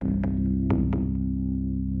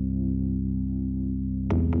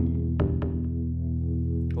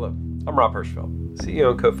I'm Rob Hirschfeld, CEO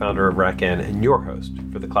and co-founder of RackN and your host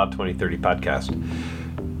for the Cloud 2030 podcast.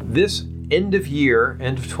 This end of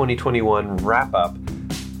 2021 wrap-up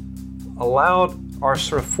allowed our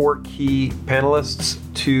sort of four key panelists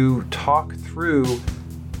to talk through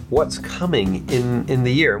what's coming in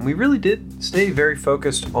the year. And we really did stay very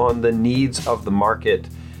focused on the needs of the market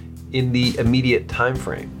in the immediate time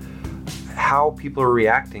frame. How people are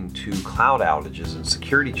reacting to cloud outages and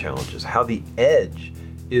security challenges, how the edge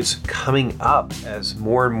is coming up as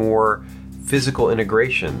more and more physical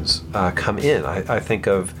integrations come in. I think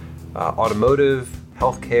of automotive,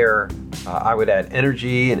 healthcare, I would add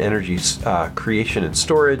energy and energy creation and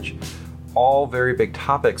storage, all very big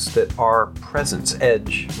topics that are presence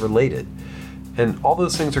edge related. And all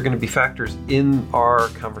those things are going to be factors in our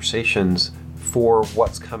conversations for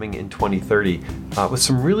what's coming in 2030 with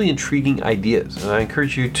some really intriguing ideas. And I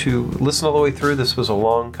encourage you to listen all the way through. This was a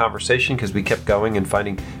long conversation because we kept going and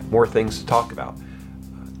finding more things to talk about.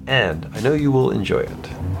 And I know you will enjoy it.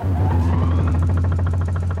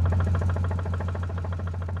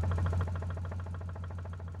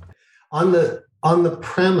 On the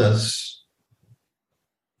premise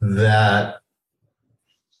that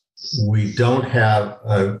we don't have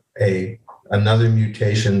another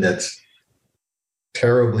mutation that's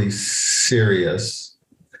terribly serious,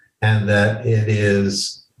 and that it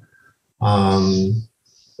is,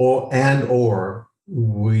 or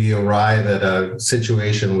we arrive at a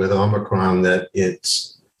situation with Omicron that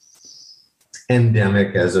it's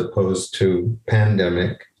endemic as opposed to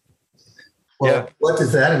pandemic. Well, What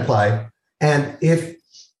does that imply? And if,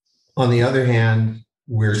 on the other hand,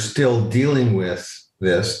 we're still dealing with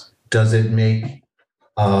this, does it make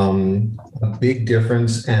a big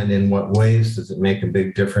difference, and in what ways does it make a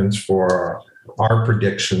big difference for our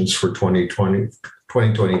predictions for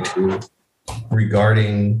 2022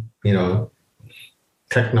 regarding,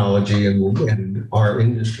 technology and our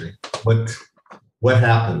industry? What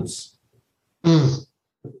happens? All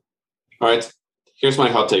right, here's my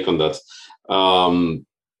hot take on that.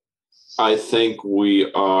 I think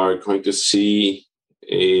we are going to see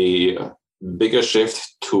a bigger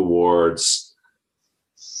shift towards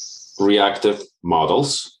reactive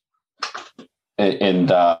models, and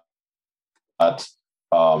that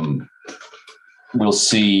we'll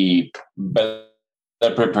see better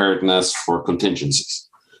preparedness for contingencies.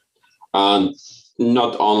 And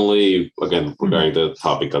not only, again, regarding the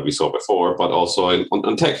topic that we saw before, but also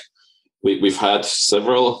on tech. We've had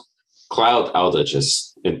several cloud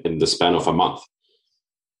outages in the span of a month.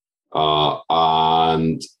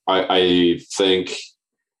 And I think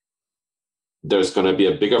there's going to be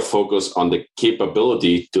a bigger focus on the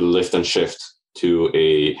capability to lift and shift to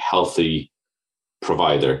a healthy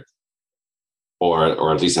provider,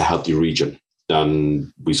 or at least a healthy region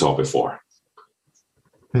than we saw before.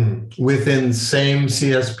 Within same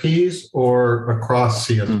CSPs or across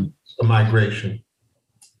CSPs, a migration?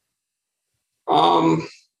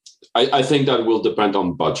 I think that will depend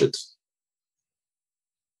on budget.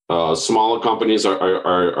 Smaller companies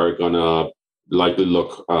are going to likely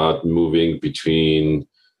look at moving between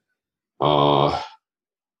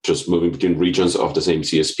regions of the same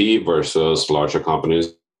CSP, versus larger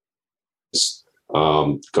companies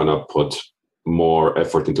gonna put more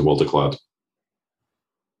effort into multi-cloud.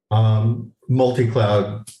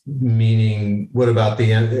 Multi-cloud meaning, what about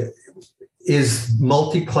the end? Is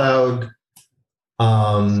multi-cloud,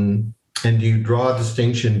 and do you draw a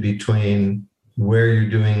distinction between where you're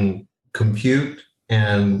doing compute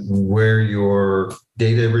and where your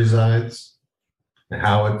data resides,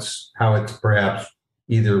 how it's perhaps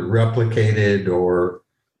either replicated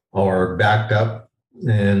or backed up,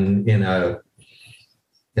 and in a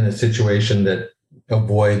situation that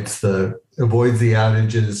avoids the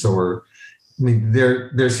outages? Or, I mean,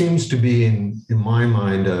 there seems to be in my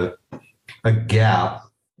mind a gap,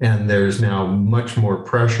 and there's now much more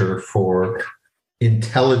pressure for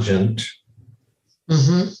intelligent.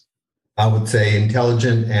 I would say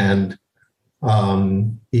intelligent and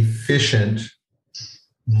efficient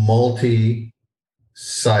multi-site,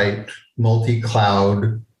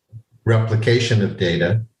 multi-cloud replication of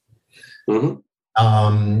data.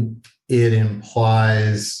 It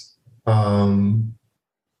implies a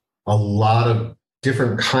lot of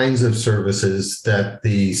different kinds of services that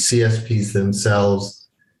the CSPs themselves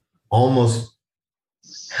almost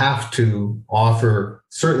have to offer,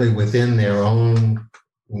 certainly within their own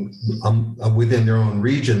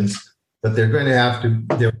regions, but they're going to have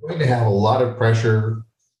a lot of pressure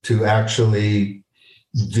to actually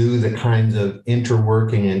do the kinds of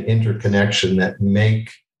interworking and interconnection that make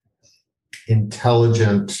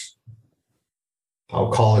intelligent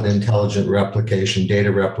I'll call it intelligent replication,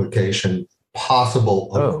 data replication,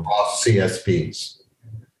 possible across CSPs.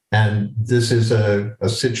 And this is a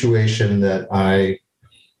situation that I,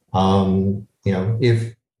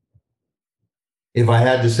 if I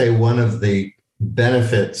had to say one of the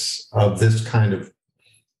benefits of this kind of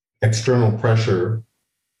external pressure,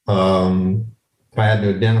 if I had to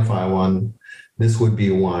identify one, this would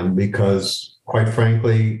be one, because quite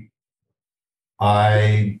frankly,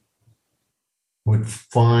 I would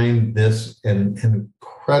find this an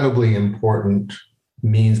incredibly important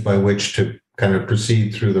means by which to kind of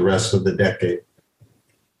proceed through the rest of the decade.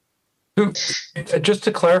 Just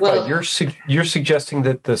to clarify, you're suggesting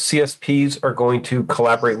that the CSPs are going to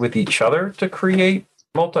collaborate with each other to create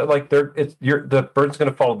the burden's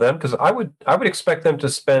going to fall to them? Because I would expect them to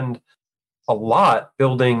spend a lot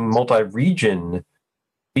building multi-region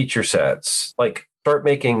feature sets, like start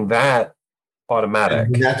making that automatic.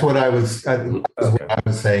 And that's what I was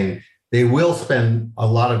saying. They will spend a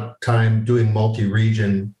lot of time doing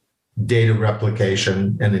multi-region data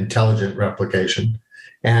replication and intelligent replication.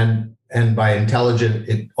 And by intelligent,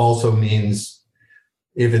 it also means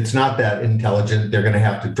if it's not that intelligent, they're going to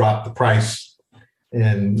have to drop the price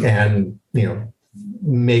and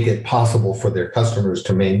make it possible for their customers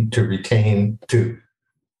to retain.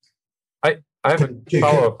 I have a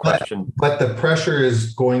follow-up question. But the pressure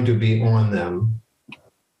is going to be on them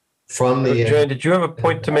from the... Jan, did you have a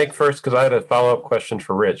point to make first? Because I had a follow-up question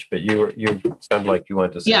for Rich, but you sound like you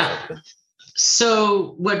wanted to say something.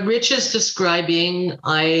 So what Rich is describing,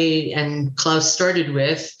 I and Klaus started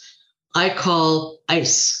with, I call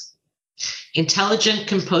ICE, Intelligent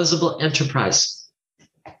Composable Enterprise.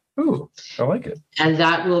 Ooh, I like it. And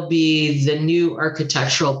that will be the new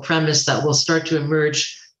architectural premise that will start to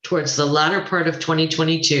emerge towards the latter part of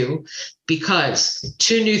 2022, because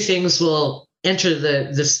two new things will enter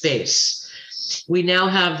the space. We now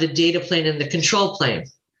have the data plane and the control plane.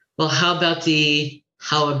 Well, how about the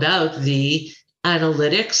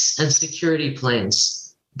analytics and security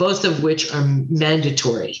planes, both of which are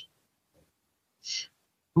mandatory?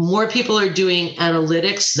 More people are doing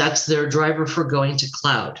analytics. That's their driver for going to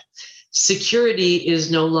cloud. Security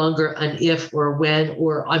is no longer an if or when,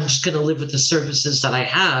 or I'm just going to live with the services that I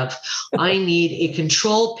have. I need a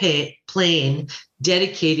control plane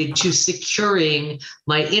dedicated to securing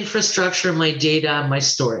my infrastructure, my data, my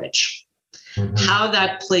storage. Mm-hmm. How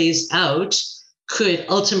that plays out could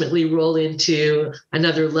ultimately roll into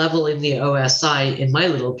another level in the OSI in my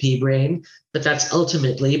little pea brain, but that's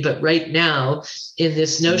ultimately. But right now, in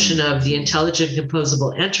this notion of the intelligent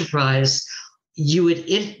composable enterprise, you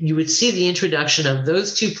would see the introduction of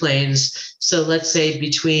those two planes. So let's say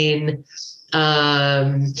between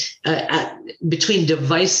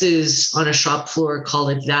devices on a shop floor, call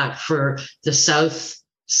it that, for the south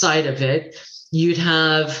side of it, you'd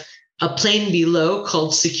have a plane below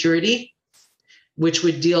called security, which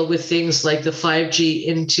would deal with things like the 5G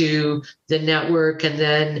into the network and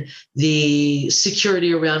then the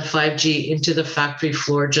security around 5G into the factory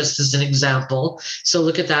floor, just as an example. So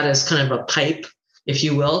look at that as kind of a pipe, if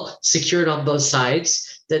you will, secured on both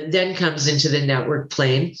sides, that then comes into the network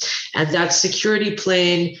plane. And that security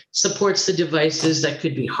plane supports the devices. That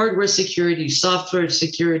could be hardware security, software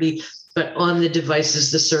security, but on the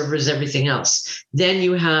devices, the servers, everything else. Then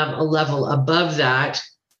you have a level above that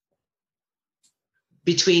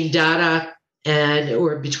between data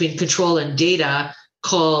or between control and data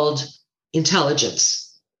called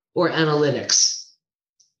intelligence or analytics.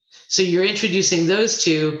 So you're introducing those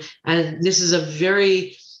two, and this is a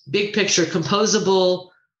very big picture composable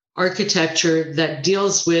architecture that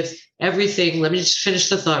deals with everything. Let me just finish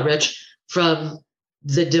the thought, Rich, from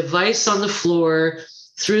the device on the floor,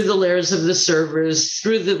 through the layers of the servers,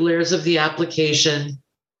 through the layers of the application,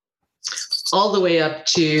 all the way up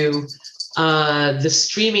to the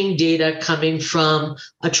streaming data coming from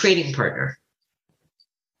a trading partner.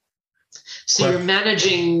 So you're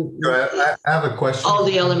managing I have a question. All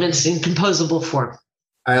the elements in composable form.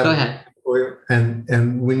 Go ahead.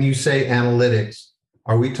 And when you say analytics,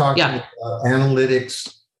 are we talking about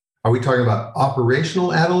analytics? Are we talking about operational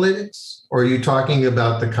analytics, or are you talking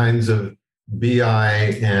about the kinds of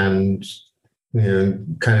BI and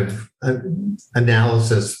kind of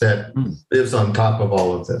analysis that lives on top of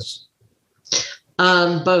all of this?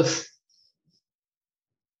 Both.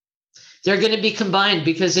 They're going to be combined,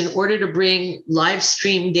 because in order to bring live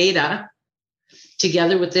stream data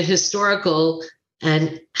together with the historical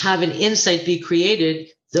and have an insight be created,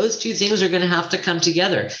 those two things are going to have to come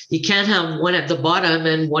together. You can't have one at the bottom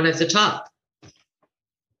and one at the top.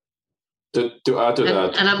 To add to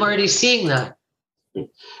that, and I'm already seeing that.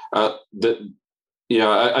 Yeah,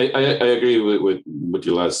 I agree with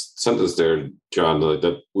your last sentence there, John.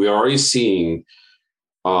 That we are already seeing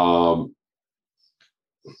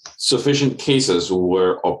sufficient cases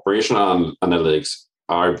where operational analytics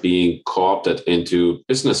are being co-opted into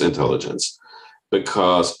business intelligence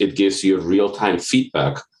because it gives you real-time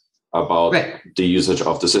feedback about the usage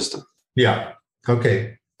of the system. Yeah.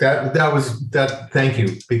 Okay. That was that. Thank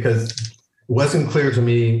you, because it wasn't clear to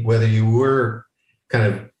me whether you were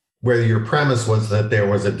whether your premise was that there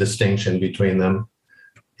was a distinction between them,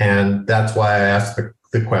 and that's why I asked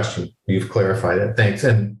the question. You've clarified it. Thanks,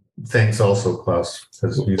 and thanks also, Klaus,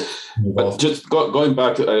 because you've also just going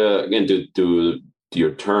back again to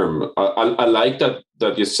your term. I like that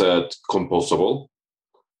you said composable.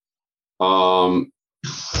 I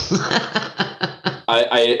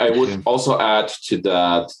would also add to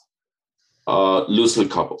that loosely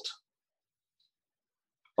coupled.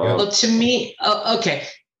 Well, to me, okay.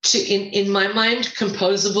 In my mind,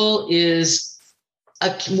 composable is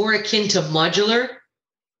more akin to modular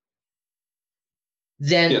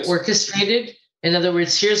than orchestrated. In other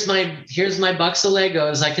words, here's my box of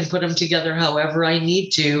Legos. I can put them together however I need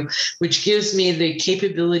to, which gives me the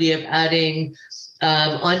capability of adding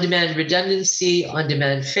on-demand redundancy,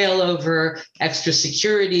 on-demand failover, extra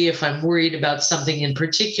security if I'm worried about something in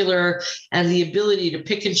particular, and the ability to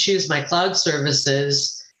pick and choose my cloud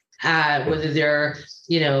services, whether they're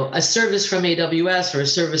a service from AWS or a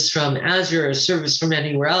service from Azure or a service from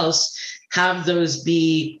anywhere else, have those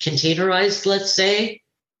be containerized, let's say,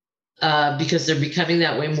 because they're becoming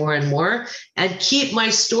that way more and more, and keep my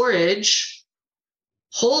storage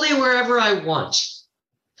wholly wherever I want.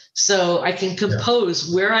 So I can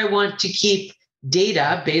compose where I want to keep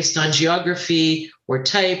data based on geography or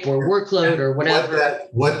type or workload or whatever.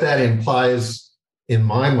 What that implies in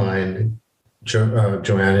my mind, Joanne,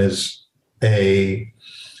 is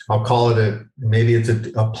I'll call it maybe it's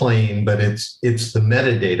a plane, but it's the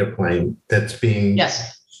metadata plane that's being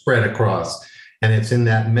spread across. And it's in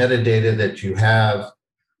that metadata that you have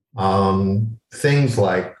things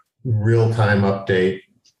like real-time update,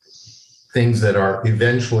 things that are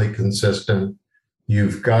eventually consistent.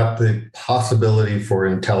 You've got the possibility for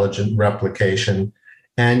intelligent replication,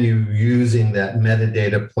 and you using that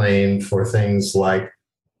metadata plane for things like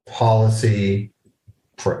policy,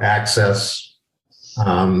 for access,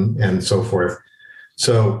 and so forth.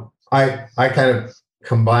 So I kind of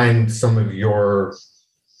combined some of your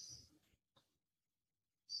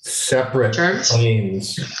separate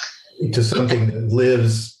planes to something that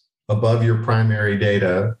lives above your primary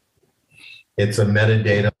data. It's a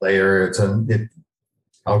metadata layer.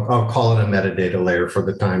 I'll call it a metadata layer for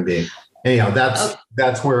the time being. Anyhow, that's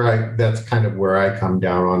kind of where I come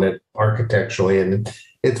down on it architecturally, and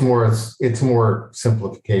it's more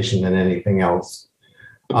simplification than anything else.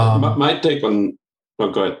 My take on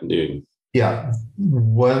go ahead. Yeah,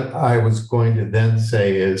 what I was going to then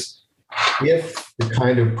say is, if the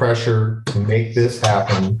kind of pressure to make this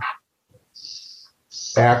happen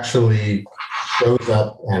actually shows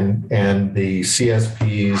up and the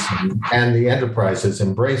CSPs and the enterprises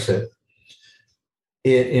embrace it,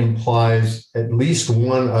 it implies at least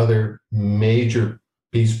one other major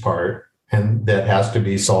piece part, and that has to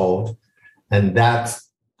be solved. And that's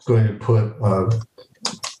going to put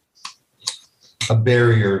a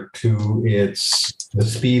barrier to the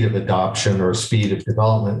speed of adoption or speed of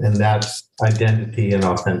development, and that's identity and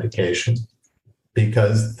authentication,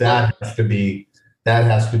 because that has to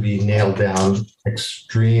be nailed down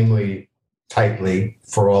extremely tightly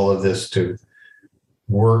for all of this to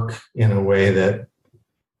work in a way that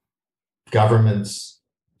governments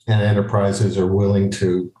and enterprises are willing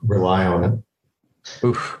to rely on it.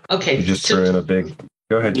 Oof. Okay. You just threw in a big.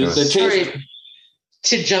 Go ahead, John. Sorry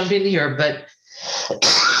to jump in here, but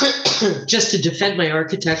just to defend my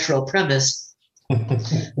architectural premise,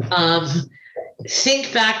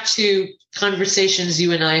 think back to conversations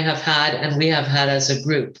you and I have had, and we have had as a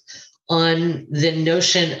group, on the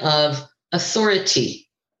notion of authority.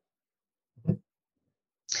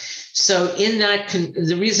 So in that,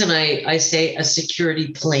 the reason I say a security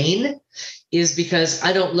plane is because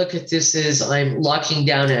I don't look at this as I'm locking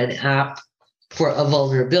down an app for a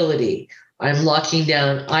vulnerability. I'm locking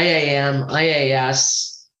down IAM,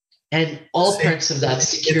 IAS, and all parts of that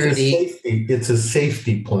security. It's a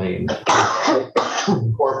safety plane. It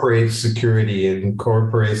incorporates security, it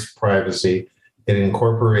incorporates privacy, it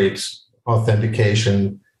incorporates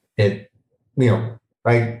authentication. I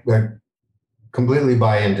completely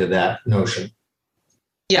buy into that notion.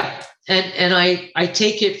 Yeah. And I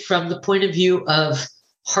take it from the point of view of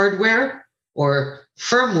hardware or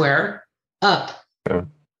firmware up. Yeah.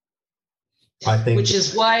 I think, which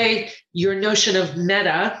is why your notion of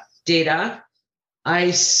metadata,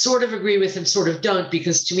 I sort of agree with and sort of don't,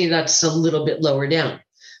 because to me that's a little bit lower down.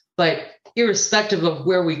 But irrespective of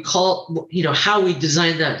where we call, how we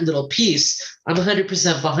design that little piece, I'm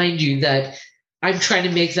 100% behind you that I'm trying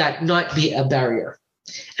to make that not be a barrier.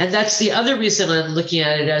 And that's the other reason I'm looking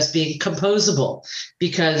at it as being composable,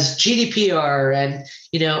 because GDPR and,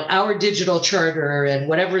 our digital charter and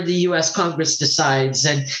whatever the US Congress decides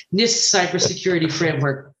and NIST cybersecurity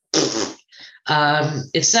framework,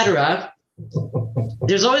 et cetera,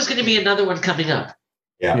 there's always going to be another one coming up.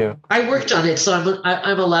 Yeah. I worked on it, so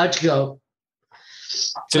I'm allowed to go.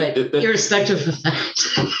 But irrespective of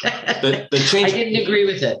that, the change, I didn't agree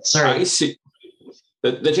with it. Sorry. I see.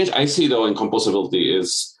 The change I see, though, in composability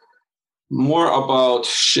is more about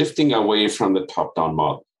shifting away from the top-down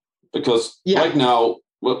model. Because right now,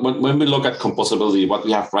 when we look at composability, what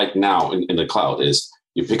we have right now in the cloud is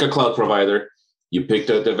you pick a cloud provider, you pick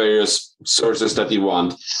the various services that you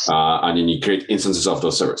want, and then you create instances of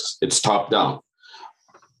those services. It's top-down.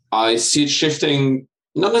 I see it shifting,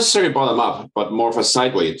 not necessarily bottom-up, but more of a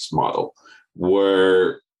sideways model,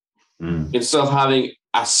 where instead of having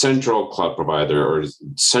a central cloud provider or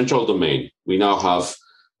central domain, we now have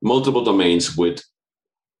multiple domains with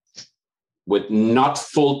not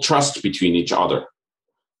full trust between each other,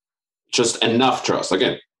 just enough trust.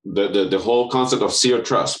 Again, the whole concept of zero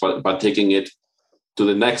trust, but taking it to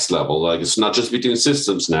the next level. Like, it's not just between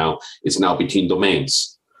systems now, it's now between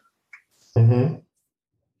domains. Mm-hmm.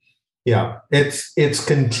 Yeah, it's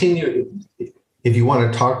continued. If you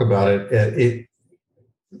want to talk about it,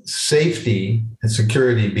 safety and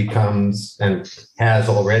security becomes, and has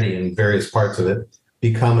already in various parts of it,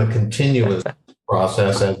 become a continuous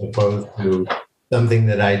process as opposed to something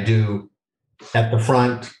that I do at the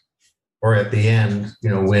front or at the end,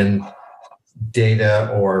 when data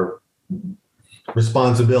or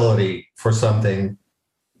responsibility for something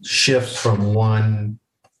shifts from one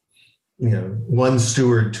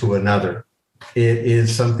steward to another. It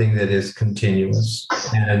is something that is continuous,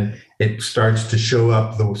 and it starts to show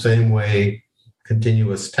up the same way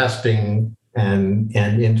continuous testing and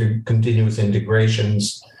continuous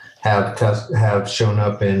integrations have shown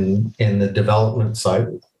up in the development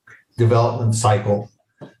cycle.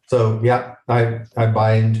 So yeah, I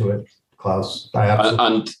buy into it, Klaus. I absolutely.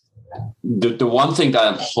 And the one thing that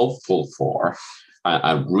I'm hopeful for,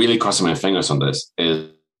 I'm really crossing my fingers on this,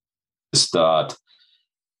 is that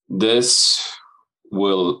this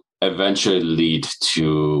will eventually lead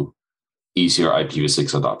to easier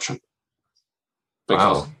IPv6 adoption,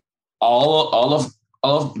 because all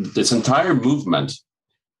of this entire movement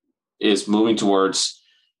is moving towards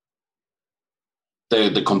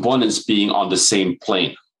the components being on the same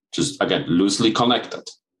plane, just again loosely connected.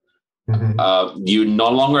 Mm-hmm. You no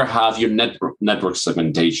longer have your network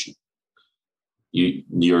segmentation,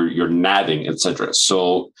 you're NATing, etc.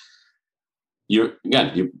 So you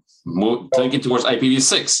move taking towards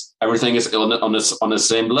IPv6. Everything is on the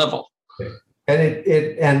same level,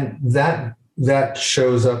 and that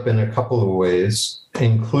shows up in a couple of ways,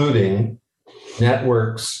 including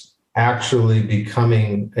networks actually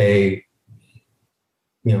becoming a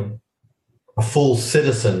full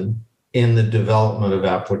citizen in the development of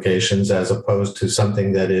applications, as opposed to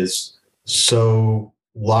something that is so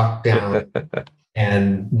locked down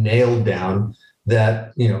and nailed down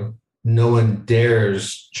that no one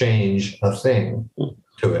dares change a thing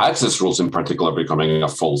to it. Access rules, in particular, becoming a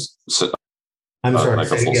full. I'm sorry.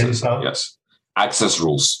 Like a full system. Yes, access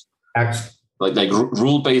rules. Like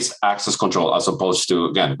rule-based access control, as opposed to,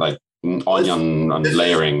 again, like onion and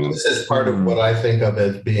layering. This is part of what I think of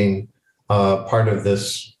as being part of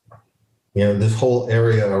this, this whole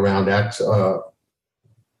area around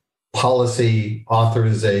policy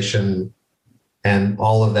authorization and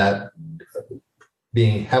all of that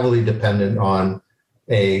being heavily dependent on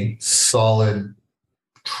a solid,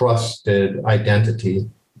 trusted identity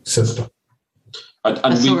system.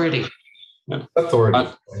 Authority. Authority.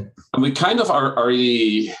 And we kind of are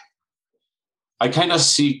already, I kind of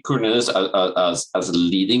see Kubernetes as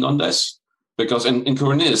leading on this, because in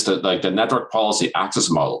Kubernetes, the network policy access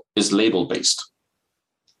model is label based.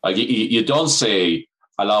 Like you don't say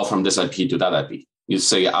allow from this IP to that IP. You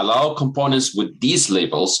say allow components with these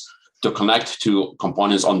labels to connect to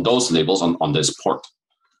components on those labels on this port.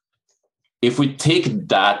 If we take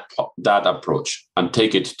that approach and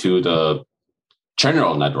take it to the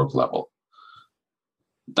general network level,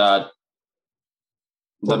 that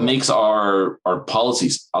makes our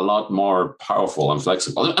policies a lot more powerful and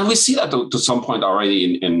flexible. And we see that to some point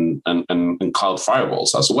already in cloud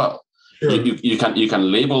firewalls as well. Sure. You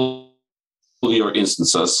can label your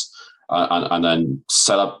instances and then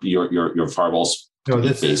set up your firewalls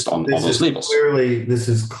based on those labels. This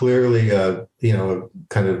is clearly a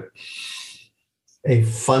kind of a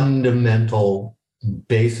fundamental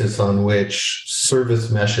basis on which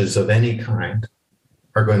service meshes of any kind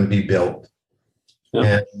are going to be built.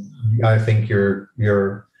 Yeah. And I think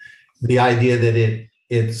the idea that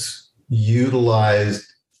it's utilized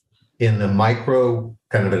in the micro,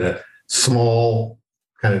 kind of in a small,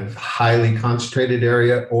 kind of highly concentrated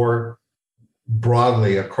area, or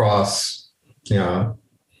broadly across,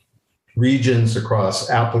 regions, across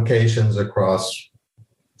applications, across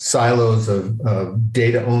silos of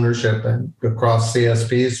data ownership, and across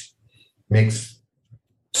CSPs, makes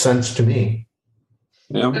sense to me.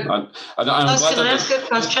 Yeah. Can I ask a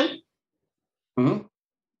question? Mm-hmm.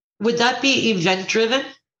 Would that be event driven?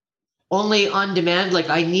 Only on demand, like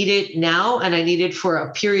I need it now and I need it for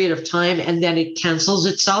a period of time and then it cancels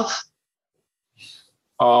itself?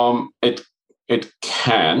 It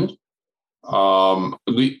can. I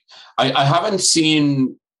haven't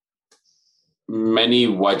seen many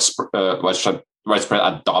widespread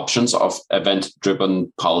adoptions of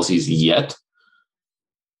event-driven policies yet.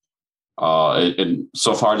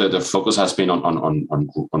 So far, the focus has been on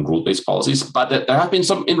rule-based policies, but there have been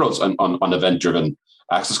some inroads on event-driven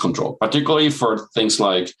access control, particularly for things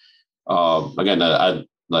like,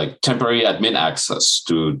 like temporary admin access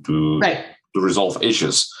to resolve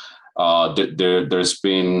issues. There's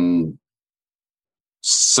been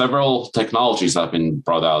several technologies that have been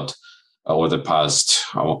brought out over the past,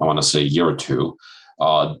 I want to say, year or two,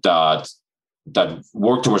 that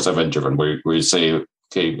work towards event-driven, where you say,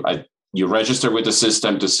 okay, you register with the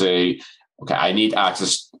system to say, okay, I need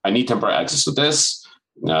temporary access to this.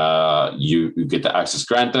 You get the access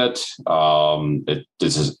granted.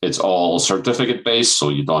 It's all certificate based, so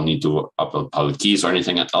you don't need to upload public keys or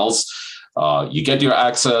anything else. You get your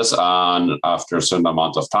access, and after a certain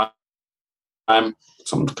amount of time,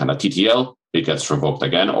 some kind of TTL, it gets revoked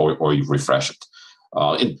again, or you refresh it.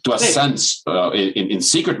 Into a sense, in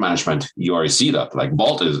secret management, you already see that. Like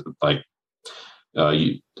Vault is like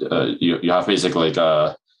you have basically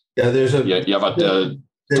like you have a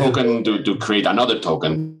token to create another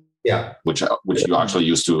token, which you actually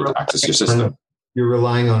use to access your system. You're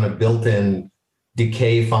relying on a built-in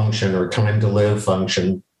decay function or time to live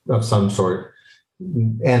function of some sort,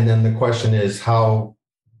 and then the question is how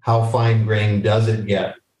fine-grained does it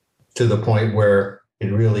get to the point where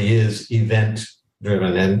it really is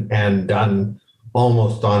event-driven and done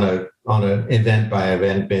almost on an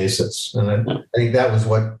event-by-event basis. And I think that was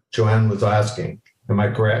what Joanne was asking. Am I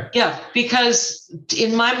correct? Yeah, because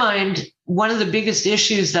in my mind, one of the biggest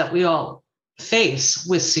issues that we all face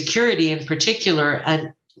with security in particular,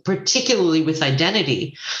 and particularly with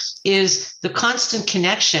identity, is the constant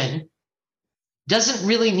connection doesn't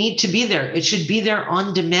really need to be there. It should be there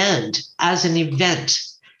on demand as an event.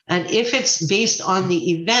 And if it's based on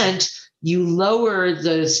the event, you lower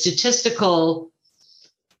the statistical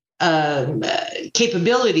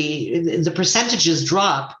capability, the percentages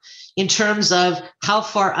drop in terms of how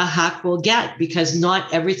far a hack will get, because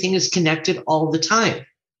not everything is connected all the time.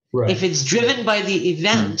 Right. If it's driven by the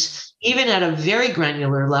event, even at a very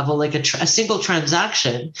granular level, like a single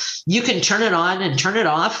transaction, you can turn it on and turn it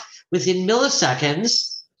off within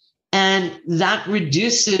milliseconds, and that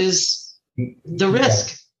reduces the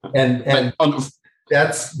risk. And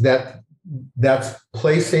that's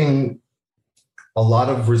placing a lot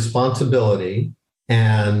of responsibility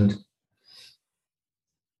and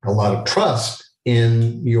a lot of trust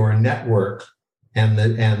in your network and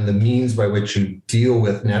the means by which you deal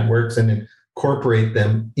with networks and incorporate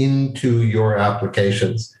them into your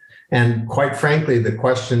applications. And quite frankly, the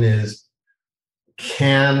question is,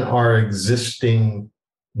 can our existing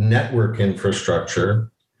network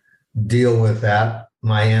infrastructure deal with that?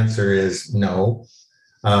 My answer is no.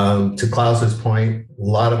 To Klaus's point, a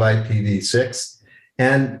lot of IPv6.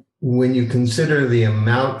 And when you consider the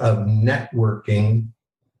amount of networking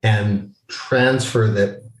and transfer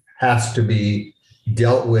that has to be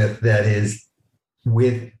dealt with, that is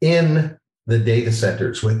within the data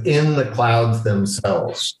centers, within the clouds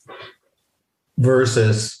themselves,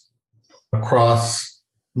 versus across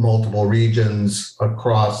multiple regions,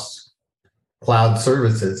 across cloud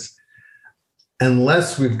services,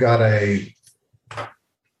 unless we've got a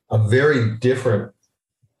very different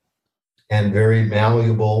and very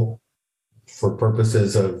malleable, for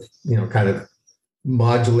purposes of kind of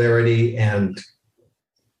modularity and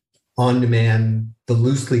on-demand, the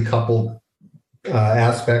loosely coupled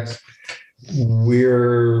aspects,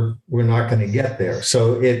 we're not going to get there.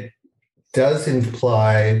 So it does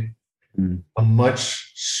imply a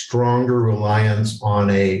much stronger reliance on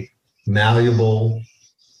a malleable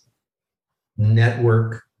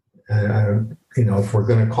network. If we're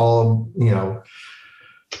going to call them,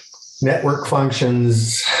 network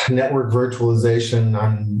functions, network virtualization,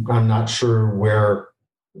 I'm not sure where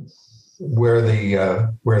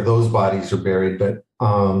those bodies are buried, but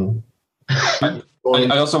I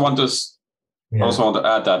also want to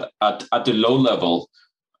add that at the low level,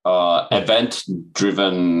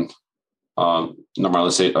 event-driven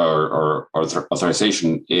normalization or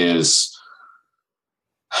authorization is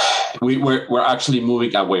we're actually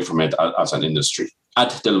moving away from it as an industry at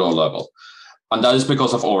the low level, and that is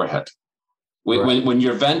because of overhead. When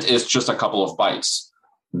your event is just a couple of bytes,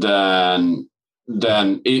 then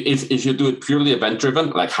if you do it purely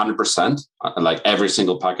event-driven, like 100%, like every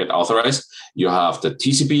single packet authorized, you have the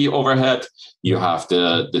TCP overhead, you have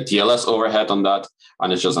the TLS overhead on that,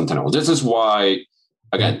 and it's just untenable. This is why,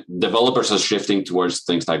 again, developers are shifting towards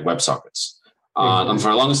things like WebSockets. And for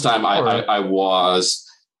the longest time, I was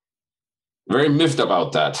very miffed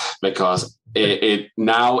about that, because it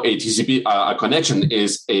now a TCP a connection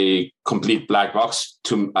is a complete black box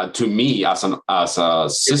to me as a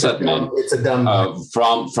sysadmin. It's a dumb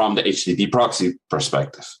from the HTTP proxy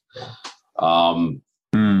perspective.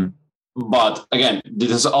 But again,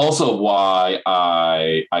 this is also why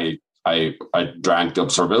I drank the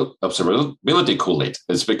observability Kool-Aid.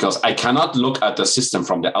 It's because I cannot look at the system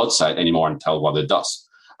from the outside anymore and tell what it does.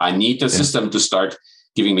 I need the system to start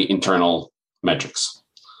giving me internal metrics.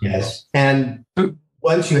 Yes. And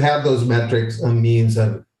once you have those metrics, a means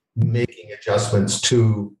of making adjustments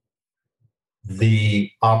to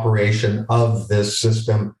the operation of this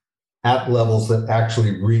system at levels that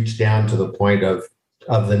actually reach down to the point of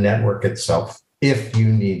the network itself, if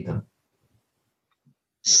you need them.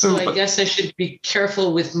 So I guess I should be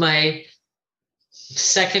careful with my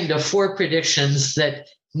second of four predictions that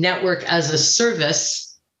network as a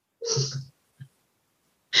service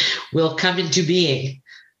will come into being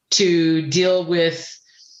to deal with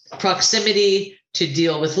proximity, to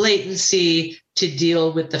deal with latency, to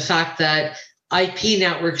deal with the fact that IP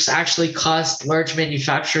networks actually cost large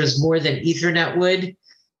manufacturers more than Ethernet would,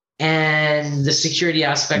 and the security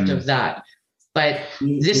aspect of that. But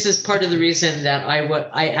this is part of the reason that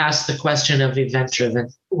I asked the question of event-driven.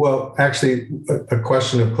 Well, actually, a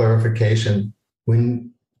question of clarification.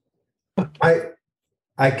 When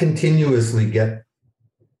I continuously get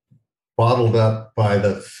bottled up by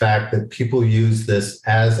the fact that people use this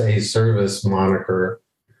as a service moniker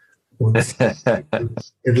with at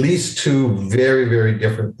least two very, very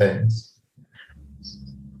different things.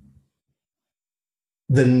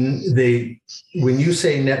 When you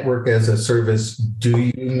say network as a service, do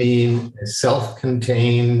you mean a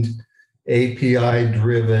self-contained,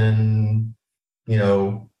 API-driven,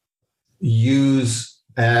 use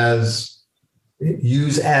as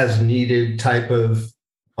needed type of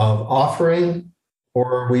offering,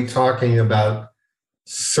 or are we talking about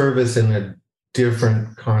service in a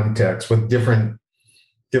different context with different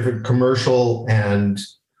commercial and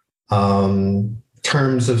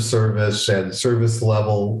terms of service and service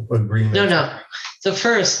level agreements? No. The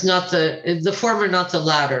former, not the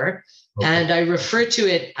latter. Okay. And I refer to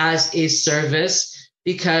it as a service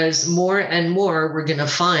because more and more we're going to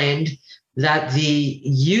find that the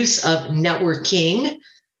use of networking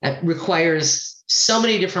requires so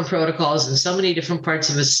many different protocols and so many different parts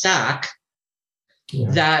of a stack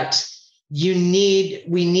that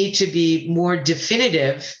we need to be more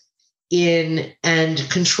definitive in and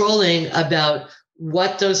controlling about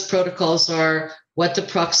what those protocols are, what the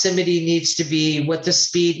proximity needs to be, what the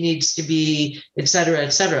speed needs to be, et cetera,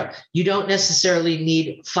 et cetera. You don't necessarily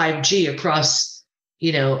need 5G across,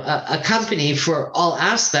 a company for all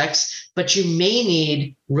aspects, but you may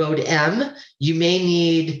need ROAD-M, you may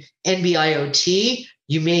need NB-IoT,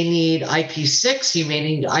 you may need IP6, you may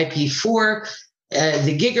need IP4,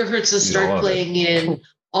 the gigahertz start playing in,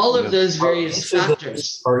 all of those various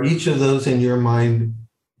factors. Are each of those in your mind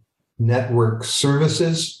network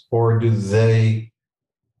services, or do they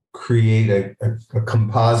create a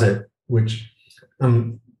composite, which,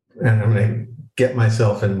 and I'm going to get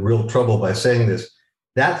myself in real trouble by saying this,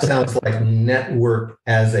 that sounds like network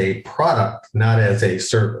as a product, not as a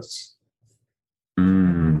service.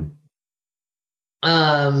 I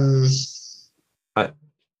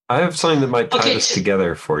have something that might tie this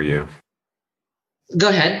together for you. Go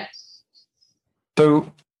ahead.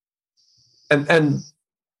 So, and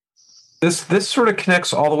this sort of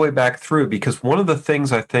connects all the way back through, because one of the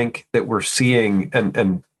things I think that we're seeing,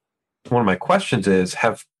 and one of my questions is,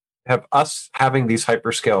 have us having these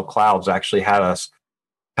hyperscale clouds actually have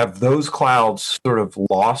those clouds sort of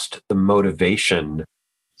lost the motivation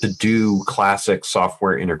to do classic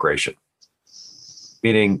software integration.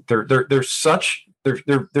 Meaning they're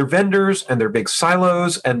vendors and they're big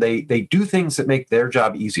silos, and they do things that make their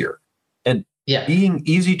job easier. And being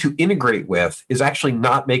easy to integrate with is actually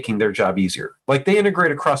not making their job easier. Like they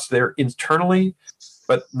integrate across their internally,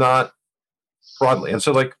 but not broadly. And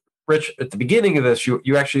so like Rich, at the beginning of this, you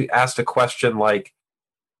actually asked a question like,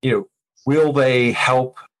 will they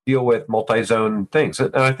help deal with multi-zone things?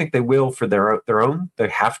 And I think they will for their own. They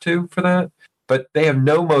have to for that, but they have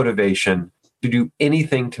no motivation to do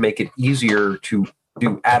anything to make it easier to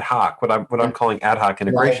do ad hoc, what I'm calling ad hoc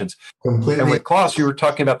integrations. Right. Completely. And with Klaus, you were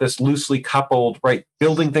talking about this loosely coupled, right?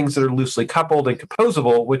 Building things that are loosely coupled and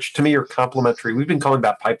composable, which to me are complementary. We've been calling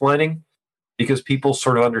that pipelining because people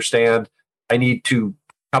sort of understand I need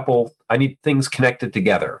things connected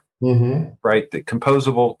together, right? The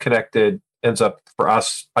composable connected ends up, for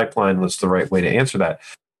us, pipeline was the right way to answer that.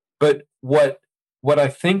 But what I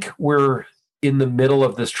think we're in the middle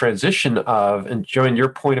of this transition of, and Joanne, your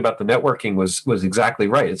point about the networking was exactly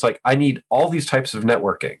right. It's like, I need all these types of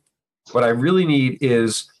networking. What I really need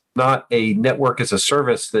is not a network as a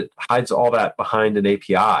service that hides all that behind an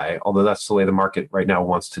API, although that's the way the market right now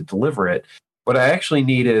wants to deliver it. What I actually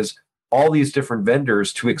need is all these different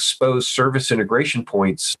vendors to expose service integration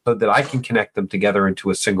points so that I can connect them together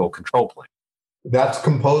into a single control plane. That's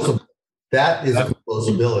composable. That is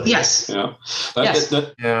composability. Yes. Yeah.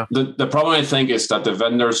 The problem, I think, is that the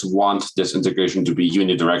vendors want this integration to be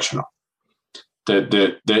unidirectional.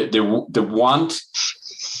 They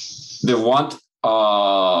want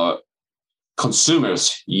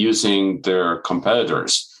consumers using their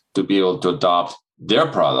competitors to be able to adopt their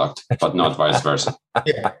product, but not vice versa.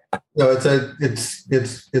 Yeah. So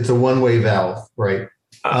it's a one-way valve, right?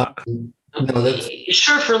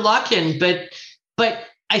 Sure, for lock-in, but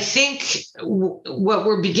I think what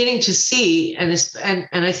we're beginning to see, and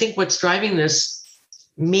I think what's driving this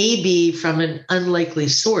may be from an unlikely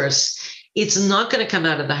source. It's not going to come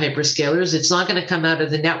out of the hyperscalers. It's not going to come out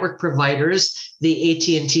of the network providers, the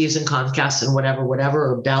AT&Ts and Comcast and whatever,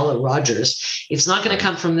 or Bell or Rogers. It's not going to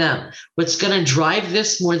come from them. What's going to drive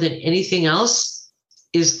this more than anything else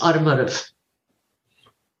is automotive.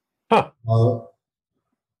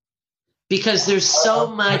 Because there's so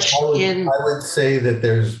much I would say that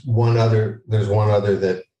there's one other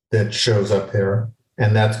that shows up there,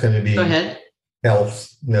 and that's going to be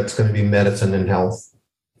health. That's going to be medicine and health.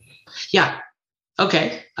 Yeah.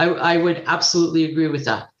 Okay. I would absolutely agree with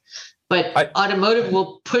that. But automotive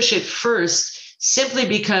will push it first simply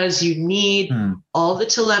because you need all the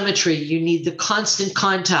telemetry, you need the constant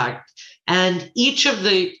contact, and each of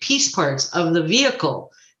the piece parts of the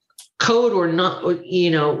vehicle, code or not, or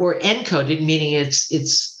encoded, meaning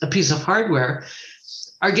it's a piece of hardware,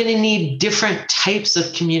 are going to need different types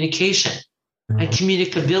of communication and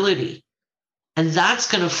communicability. And that's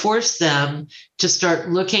going to force them to start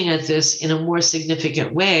looking at this in a more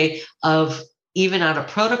significant way of, even at a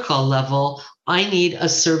protocol level, I need a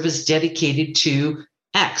service dedicated to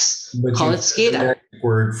X. But call it SCADA.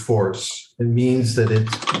 Word force. It means that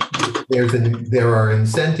there are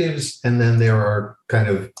incentives, and then there are kind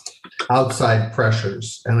of outside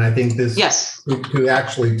pressures. And I think this, to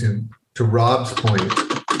Rob's point,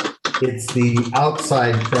 it's the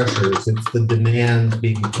outside pressures, it's the demands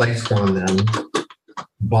being placed on them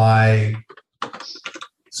by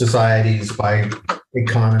societies, by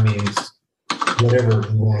economies, whatever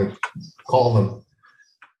you want to call them,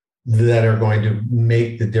 that are going to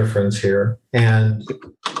make the difference here. And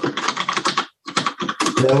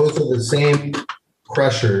those are the same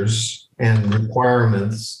pressures and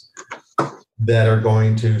requirements that are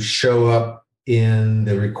going to show up in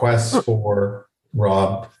the requests for,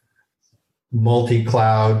 Rob,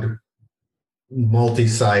 multi-cloud,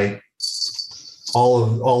 multi-site,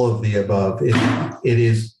 all of the above. It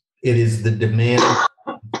is the demand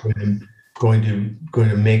going to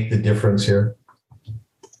make the difference here.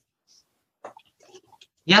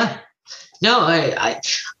 Yeah. No, I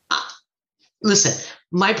listen,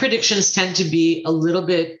 my predictions tend to be a little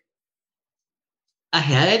bit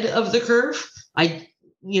ahead of the curve. My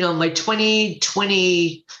 2019,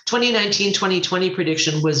 2020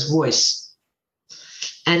 prediction was voice.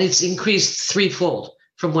 And it's increased threefold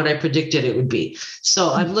from what I predicted it would be.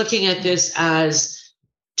 So I'm looking at this as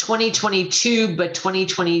 2022, but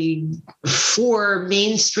 2024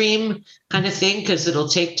 mainstream kind of thing, because it'll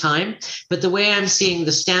take time. But the way I'm seeing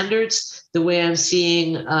the standards, the way I'm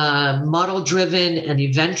seeing model-driven and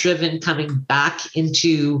event-driven coming back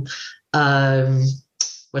into,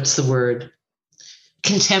 what's the word?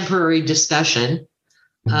 Contemporary discussion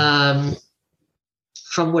from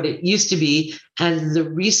what it used to be, and the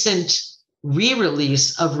recent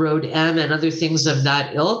re-release of Road M and other things of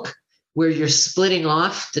that ilk, where you're splitting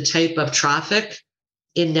off the type of traffic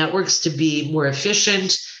in networks to be more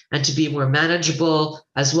efficient and to be more manageable,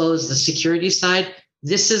 as well as the security side.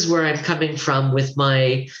 This is where I'm coming from with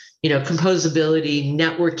my, composability,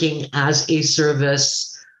 networking as a service.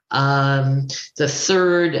 The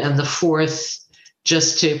third and the fourth,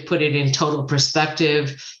 just to put it in total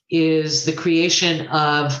perspective, is the creation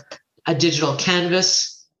of a digital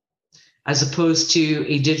canvas as opposed to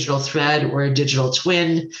a digital thread or a digital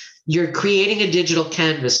twin. You're creating a digital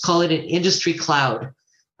canvas. Call it an industry cloud.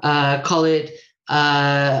 Call it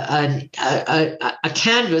a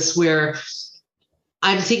canvas where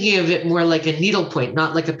I'm thinking of it more like a needlepoint,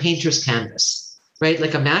 not like a painter's canvas, right?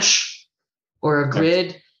 Like a mesh or a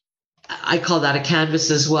grid. I call that a canvas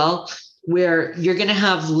as well, where you're going to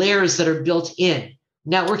have layers that are built in.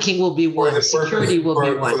 Networking will be one, security will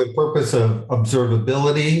be one. For the purpose of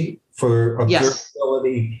observability, Yes.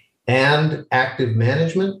 And active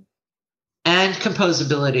management? And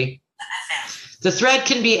composability. The thread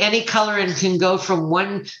can be any color and can go from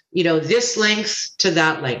one, this length to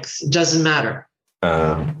that length. It doesn't matter.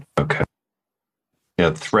 Okay.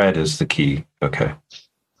 Yeah, thread is the key. Okay.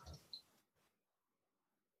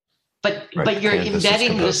 But you're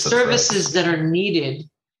embedding the services that are needed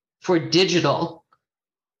for digital,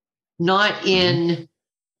 not in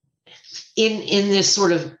this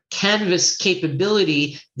sort of canvas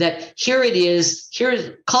capability that here it is,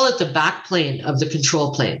 call it the backplane of the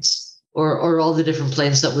control planes. Or all the different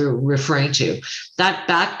planes that we're referring to. That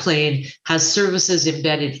backplane has services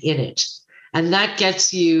embedded in it. And that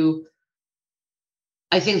gets you,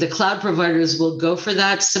 I think the cloud providers will go for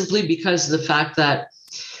that simply because of the fact that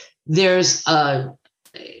there's a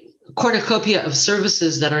cornucopia of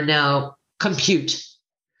services that are now compute.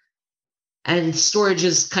 And storage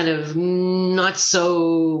is kind of not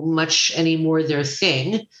so much anymore their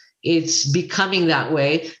thing. It's becoming that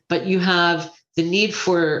way, but you have the need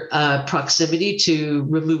for proximity to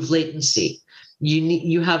remove latency.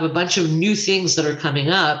 You have a bunch of new things that are coming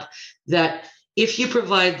up that if you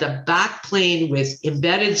provide the backplane with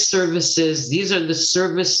embedded services, these are the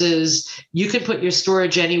services, you can put your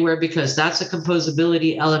storage anywhere because that's a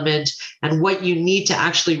composability element. And what you need to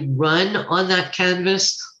actually run on that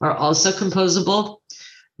canvas are also composable.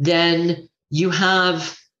 Then you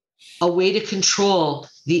have a way to control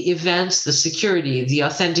the events, the security, the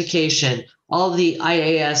authentication, all the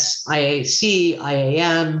IAS, IAC,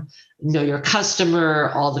 IAM, know your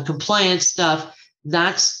customer, all the compliance stuff.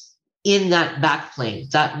 That's in that backplane,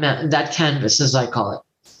 that canvas, as I call it.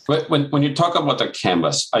 But when you talk about the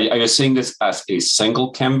canvas, are you seeing this as a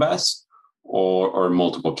single canvas or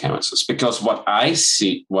multiple canvases? Because what I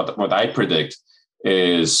see, what I predict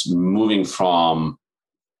is moving from,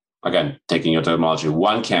 again, taking your terminology,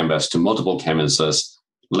 one canvas to multiple canvases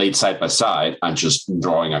laid side by side and just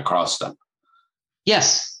drawing across them.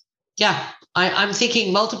 Yes. Yeah. I'm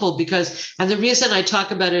thinking multiple and the reason I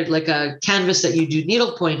talk about it like a canvas that you do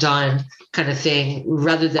needlepoint on kind of thing,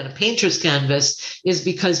 rather than a painter's canvas, is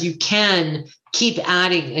because you can keep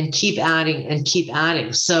adding and keep adding and keep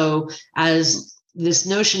adding. So as this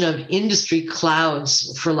notion of industry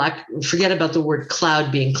clouds, forget about the word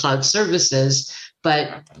cloud being cloud services,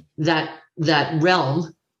 but that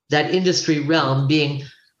realm, that industry realm being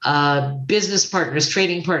business partners,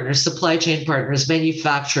 trading partners, supply chain partners,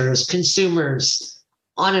 manufacturers, consumers,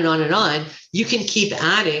 on and on and on. You can keep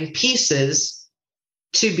adding pieces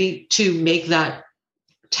to make that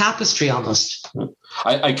tapestry almost.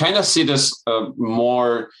 I kind of see this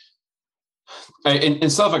more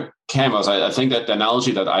instead of a canvas. I think that the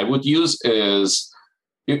analogy that I would use is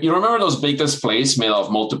you remember those big displays made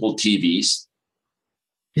of multiple TVs?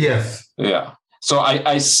 Yes. Yeah. So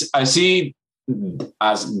I see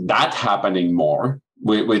as that happening more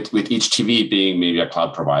with each TV being maybe a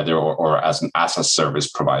cloud provider or as a service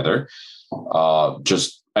provider,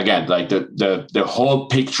 just again, like the whole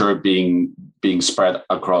picture being spread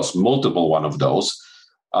across multiple one of those,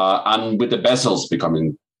 and with the bezels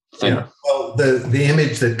becoming thinner. Yeah. Well, the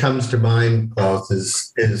image that comes to mind, Klaus,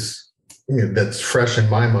 is that's fresh in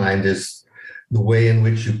my mind is the way in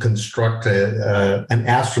which you construct an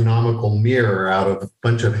astronomical mirror out of a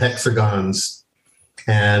bunch of hexagons,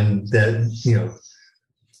 and that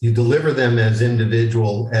you deliver them as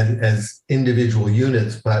individual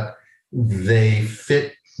units, but they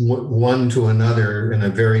fit one to another in a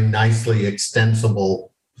very nicely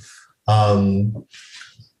extensible kind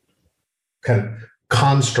of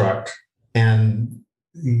construct. And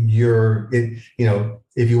if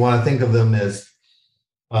you want to think of them as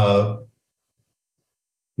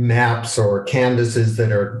maps or canvases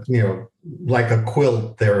that are, like a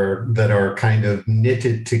quilt that are kind of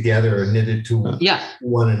knitted together or knitted to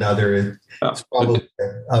one another. It's probably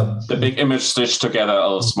the big image stitched together,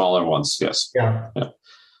 all smaller ones. Yes.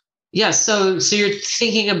 Yeah. So you're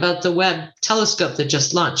thinking about the Webb telescope that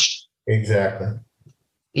just launched. Exactly.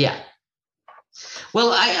 Yeah.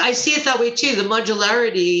 Well, I see it that way too. The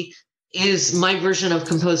modularity is my version of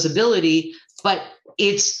composability, but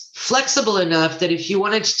it's flexible enough that if you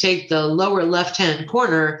wanted to take the lower left-hand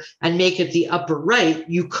corner and make it the upper right,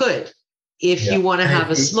 you could. If you want to have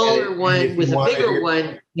a smaller one with a bigger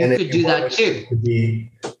one, you could do that too. To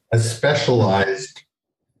be a specialized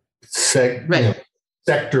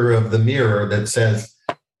sector of the mirror that says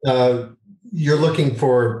you're looking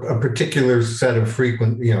for a particular set of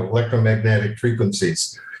electromagnetic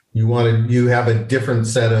frequencies. You have a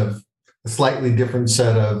slightly different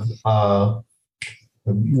set of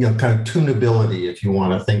kind of tunability, if you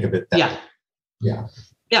want to think of it that way.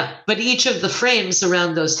 Yeah. But each of the frames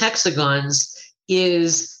around those hexagons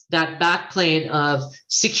is that backplane of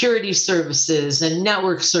security services and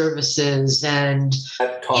network services and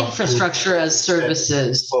infrastructure as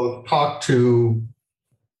services. Both talk to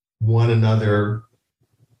one another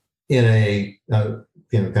in a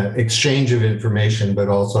kind of exchange of information, but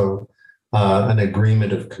also an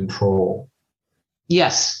agreement of control.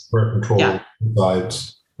 Yes. Where control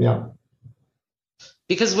resides. Yeah.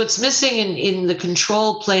 Because what's missing in the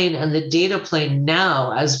control plane and the data plane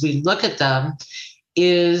now, as we look at them,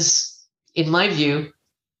 is, in my view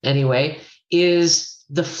anyway, is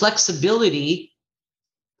the flexibility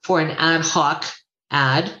for an ad hoc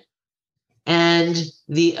ad and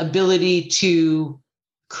the ability to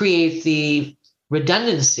create the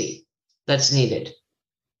redundancy that's needed.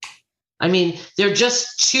 I mean, they're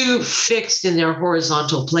just too fixed in their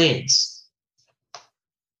horizontal planes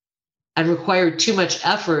and require too much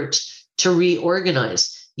effort to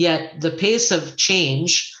reorganize. Yet the pace of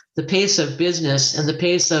change, the pace of business, and the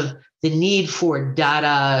pace of the need for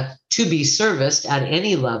data to be serviced at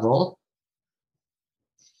any level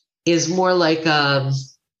is more like, I'm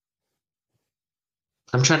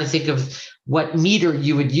trying to think of what meter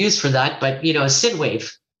you would use for that, but, a sin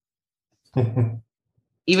wave.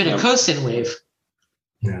 Even a cosine wave.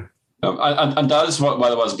 Yeah. And that is what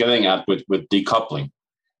I was getting at with decoupling.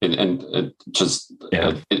 And just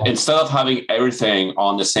instead of having everything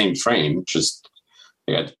on the same frame, just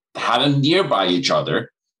have them nearby each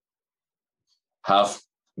other,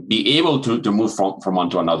 be able to move from one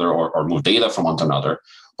to another or move data from one to another,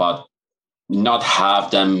 but not have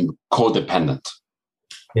them codependent.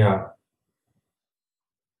 Yeah.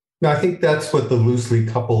 No, I think that's what the loosely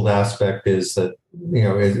coupled aspect is, that,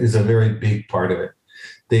 is a very big part of it.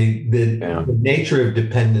 The nature of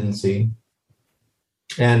dependency.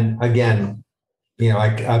 And again,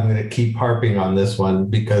 I'm going to keep harping on this one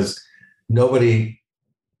because nobody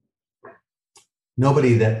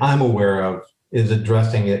that I'm aware of is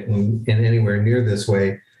addressing it in anywhere near this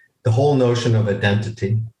way. The whole notion of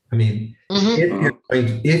identity. I mean,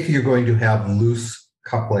 if you're going to have loose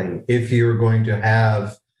coupling, if you're going to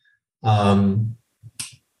have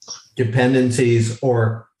dependencies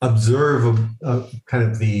or observe kind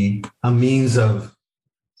of a means of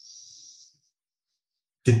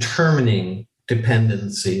determining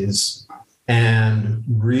dependencies and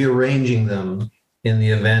rearranging them in the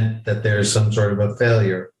event that there's some sort of a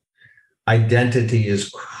failure, identity is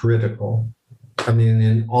critical. I mean,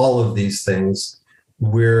 in all of these things,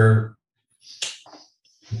 we've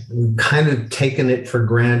kind of taken it for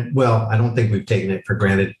granted. Well, I don't think we've taken it for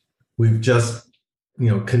granted. We've just,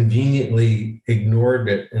 conveniently ignored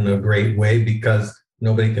it in a great way because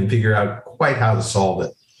nobody can figure out quite how to solve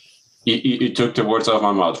it. You took the words off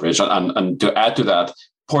my mouth, Rich. And to add to that,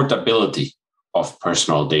 portability of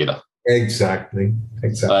personal data. Exactly.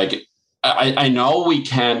 Like, I know we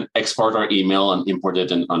can export our email and import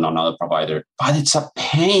it on another provider, but it's a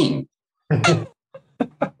pain.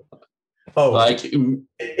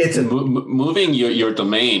 It's moving your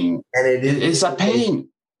domain, and it's a pain.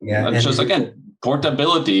 Yeah, and just again,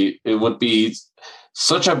 portability, it would be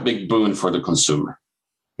such a big boon for the consumer.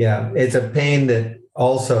 Yeah, it's a pain that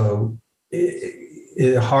also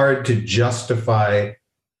is hard to justify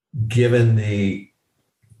given the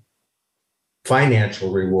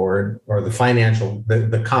financial reward or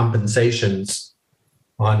the compensations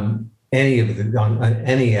on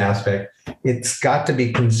any aspect. It's got to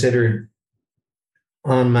be considered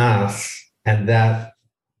en masse, and that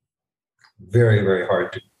very, very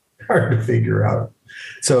hard to figure out.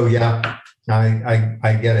 So yeah,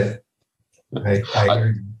 I get it. I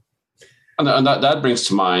agree. And that brings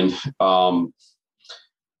to mind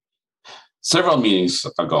several meetings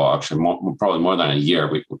ago, actually, probably more than a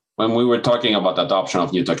year, when we were talking about the adoption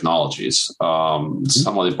of new technologies,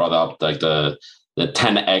 somebody brought up like the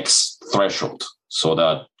 10x threshold, so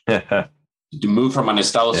that to move from an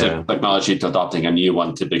established technology to adopting a new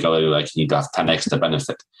one, typically like you need to have 10x the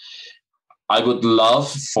benefit. I would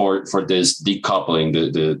love for this decoupling,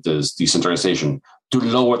 this decentralization, to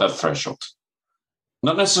lower that threshold.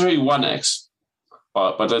 Not necessarily 1x,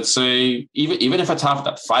 but let's say even if it's half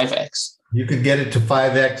that, 5x. You could get it to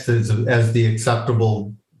 5x as the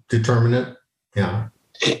acceptable determinant. Yeah,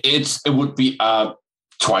 it would be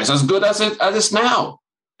twice as good as it is now.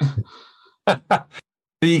 I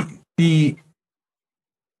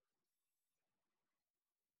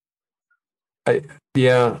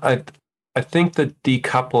think that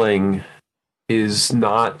decoupling is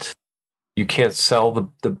not. You can't sell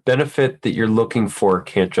the benefit that you're looking for.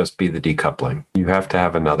 Can't just be the decoupling. You have to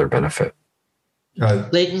have another benefit.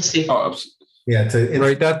 Latency. Yeah,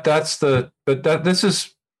 right. This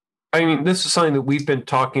is something that we've been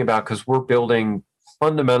talking about because we're building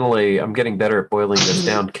fundamentally. I'm getting better at boiling this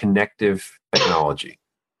down. Connective technology,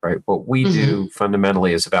 right? What we do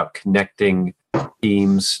fundamentally is about connecting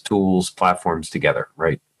teams, tools, platforms together,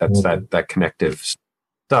 right? That's that connective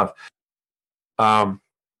stuff. I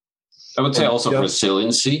would say also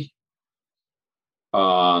resiliency.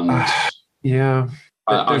 Yeah.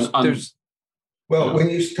 When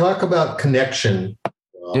you talk about connection,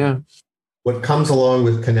 what comes along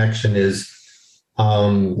with connection is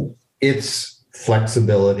its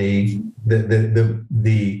flexibility,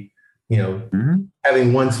 the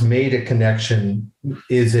having once made a connection,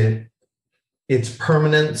 its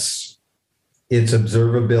permanence, its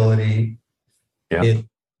observability,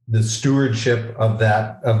 the stewardship of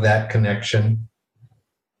that connection,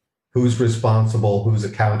 who's responsible, who's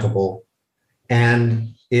accountable, and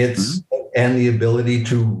and the ability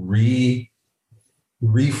to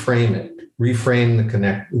reframe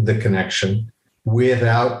the connection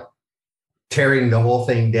without tearing the whole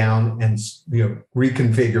thing down and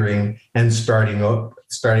reconfiguring and starting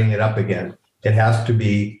it up again. It has to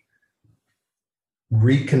be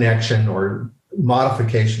reconnection or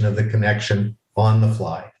modification of the connection on the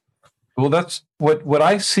fly. Well, that's what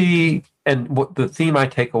I see, and what the theme I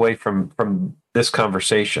take away from this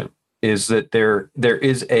conversation is that there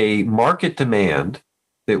is a market demand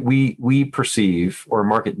that we perceive, or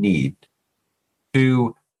market need,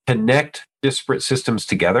 to connect disparate systems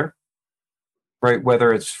together, right?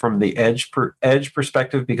 Whether it's from the edge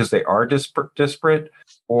perspective because they are disparate,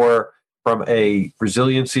 or from a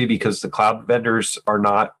resiliency because the cloud vendors are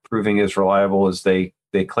not proving as reliable as they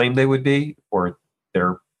claim they would be, or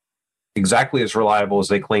they're exactly as reliable as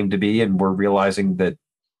they claim to be, and we're realizing that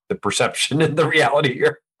the perception and the reality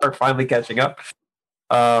are finally catching up.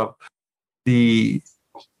 But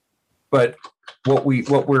what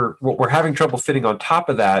we're having trouble fitting on top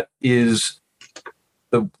of that is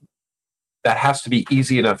that has to be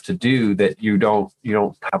easy enough to do that you don't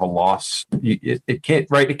have a loss. It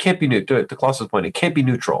can't be new. To Klaus's point, it can't be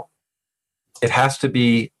neutral. It has to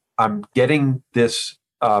be, I'm getting this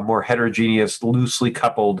more heterogeneous, loosely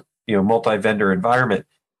coupled, multi-vendor environment,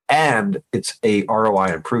 and it's a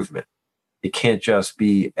ROI improvement. It can't just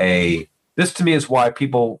be this to me is why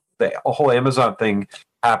the whole Amazon thing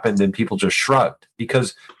happened and people just shrugged,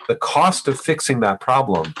 because the cost of fixing that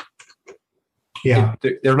problem,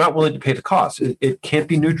 they're not willing to pay the cost. It can't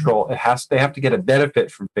be neutral. They have to get a benefit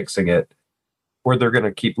from fixing it, or they're going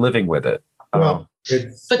to keep living with it. But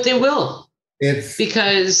they will. I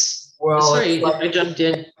jumped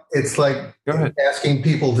in. It's like asking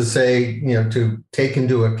people to say, to take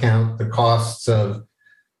into account the costs of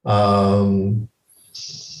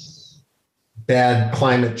bad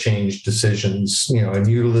climate change decisions, and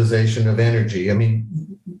utilization of energy. I mean,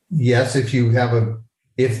 yes, if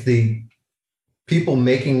the people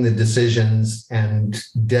making the decisions and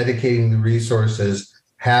dedicating the resources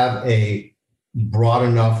have a broad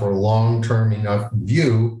enough or long-term enough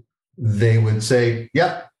view, they would say,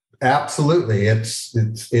 yep, absolutely. It's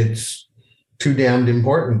too damned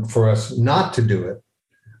important for us not to do it.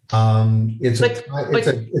 It's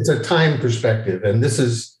a time perspective. And this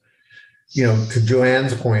is, to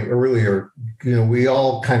Joanne's point earlier, we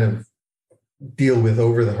all kind of deal with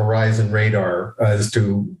over the horizon radar as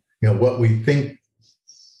to, what we think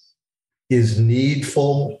is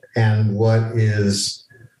needful and what is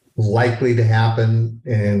likely to happen.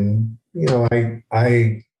 And,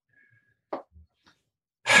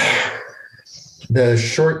 the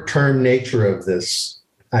short-term nature of this,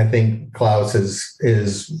 I think, Klaus,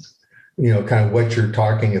 is kind of what you're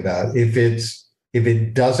talking about. If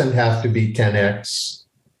it doesn't have to be 10x,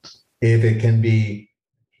 if it can be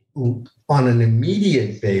on an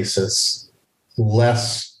immediate basis,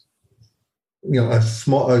 less, a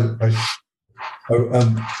smaller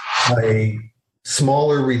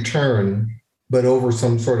return, but over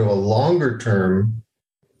some sort of a longer term,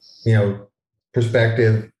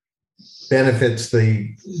 perspective, benefits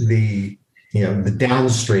the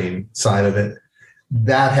downstream side of it.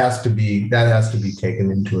 That has to be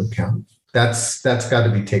taken into account. That's got to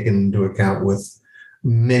be taken into account with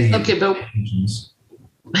many. Okay, but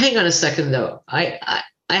hang on a second though. I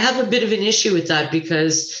have a bit of an issue with that,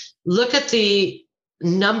 because look at the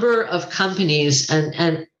number of companies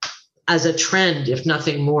and as a trend, if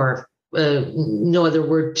nothing more, no other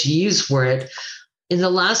word to use for it. In the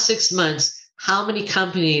last 6 months, how many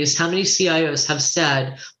companies, how many CIOs have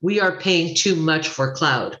said, we are paying too much for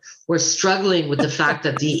cloud? We're struggling with the fact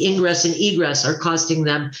that the ingress and egress are costing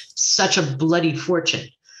them such a bloody fortune.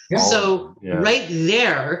 Yeah. So right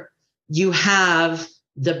there, you have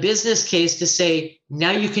the business case to say,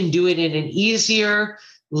 now you can do it in an easier,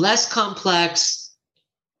 less complex,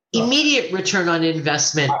 immediate return on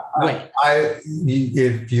investment way.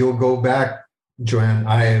 If you'll go back, Joanne,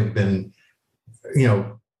 I have been,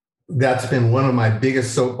 that's been one of my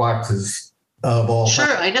biggest soapboxes of all.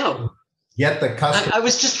 Sure, I know. Get the customer. I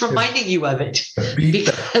was just reminding you of it.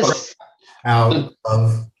 Because out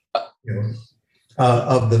of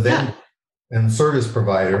the vendor and service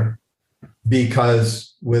provider,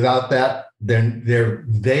 because without that, then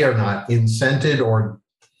they are not incented, or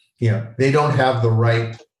they don't have the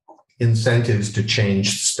right incentives to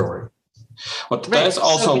change the story. But that's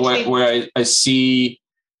also where I see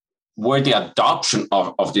where the adoption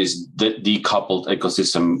of this decoupled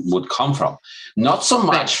ecosystem would come from. Not so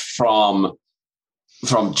much from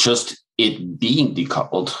just it being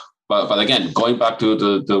decoupled, but again, going back to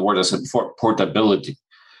the word I said before, portability.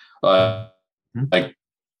 Like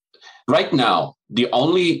right now, the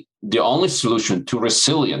only solution to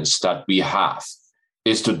resilience that we have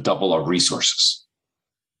is to double our resources.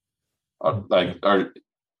 When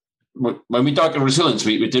we talk resilience,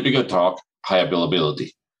 we typically talk high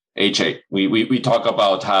availability. HA. We talk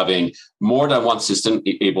about having more than one system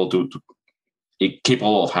capable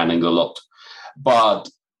of handling the load. But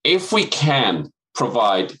if we can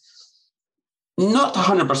provide not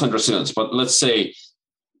 100% resilience, but let's say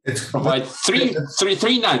provide three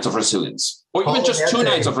nights of resilience, or even just 2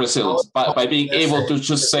 nights of resilience, by being able to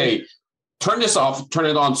just say, turn this off, turn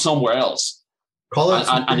it on somewhere else,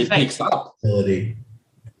 and it picks up.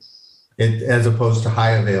 As opposed to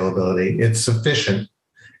high availability, it's sufficient.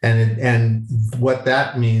 And what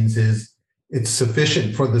that means is it's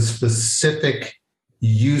sufficient for the specific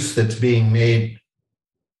use that's being made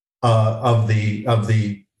of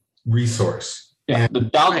the resource. Yeah, the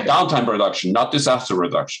downtime reduction, not disaster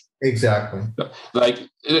reduction. Exactly. Like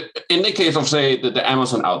in the case of, say, the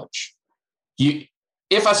Amazon outage,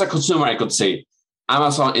 if as a consumer I could say,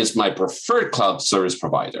 Amazon is my preferred cloud service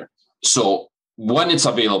provider, so when it's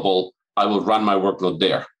available, I will run my workload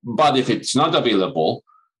there. But if it's not available,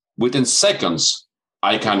 within seconds,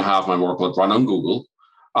 I can have my workload run on Google.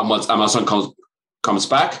 And once Amazon comes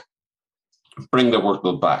back, bring the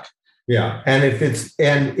workload back. Yeah. And if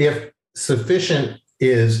sufficient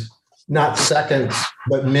is not seconds,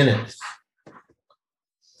 but minutes,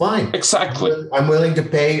 fine. Exactly. I'm willing to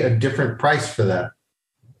pay a different price for that.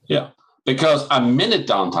 Yeah. Because a minute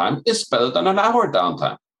downtime is better than an hour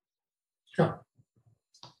downtime. Yeah.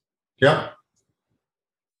 Yeah.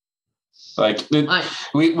 Like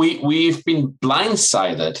we've been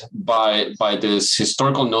blindsided by this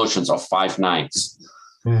historical notions of 5 nights.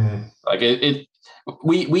 Mm-hmm. Like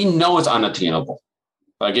we know it's unattainable.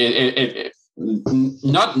 Like it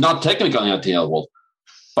not technically unattainable,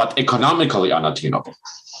 but economically unattainable.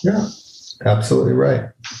 Yeah, absolutely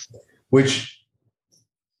right. Which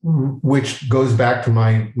goes back to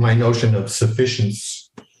my notion of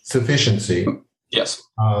sufficiency. Yes.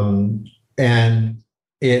 And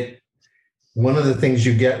one of the things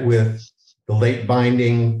you get with the late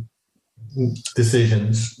binding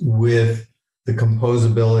decisions with the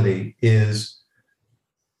composability is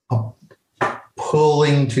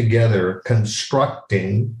pulling together,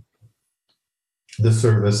 constructing the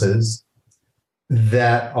services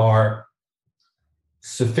that are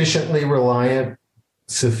sufficiently reliant,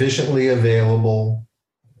 sufficiently available,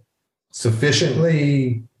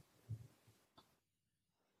 sufficiently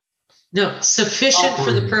sufficient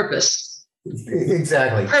for the purpose.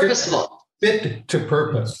 Exactly. Purposeful. Fit to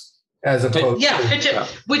purpose, as opposed to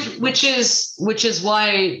which is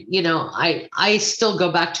why I still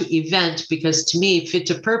go back to event, because to me fit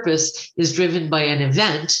to purpose is driven by an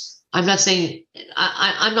event. I'm not saying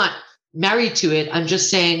I'm not married to it. I'm just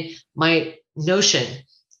saying my notion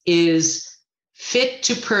is fit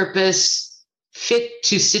to purpose, fit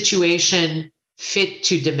to situation, fit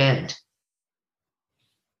to demand.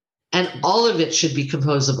 And all of it should be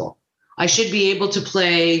composable. I should be able to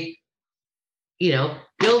play,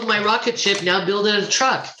 build my rocket ship, now build a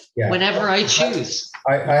truck whenever I choose.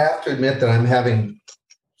 I have to admit that I'm having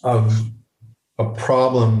a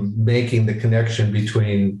problem making the connection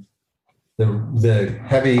between the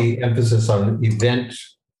heavy emphasis on event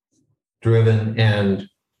driven and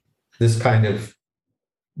this kind of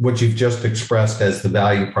what you've just expressed as the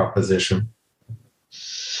value proposition.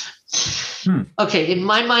 Okay, in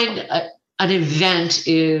my mind, an event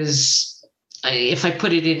is, if I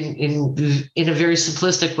put it in a very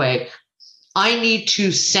simplistic way, I need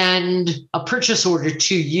to send a purchase order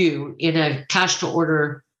to you in a cash to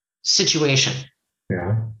order situation.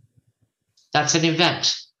 Yeah. That's an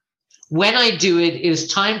event. When I do it is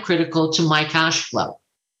time critical to my cash flow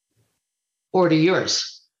or to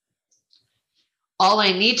yours. All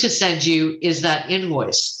I need to send you is that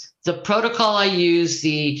invoice. The protocol I use,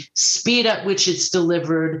 the speed at which it's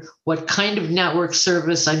delivered, what kind of network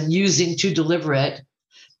service I'm using to deliver it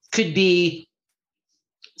could be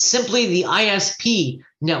simply the ISP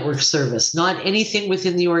network service, not anything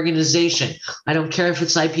within the organization. I don't care if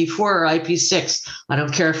it's IP4 or IP6. I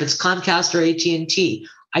don't care if it's Comcast or AT&T.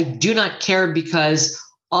 I do not care because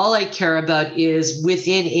all I care about is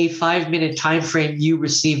within a 5-minute time frame, you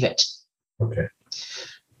receive it. Okay.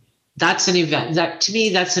 That's an event. To me,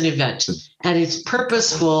 that's an event. And it's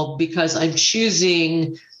purposeful because I'm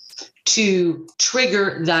choosing to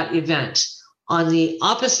trigger that event. On the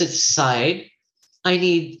opposite side, I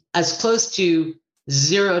need as close to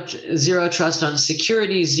zero trust on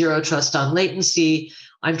security, zero trust on latency.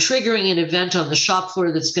 I'm triggering an event on the shop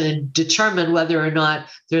floor that's going to determine whether or not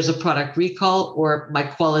there's a product recall or my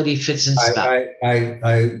quality fits in spec.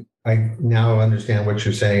 I now understand what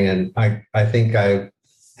you're saying, and I think I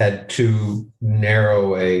had too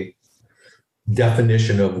narrow a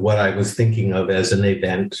definition of what I was thinking of as an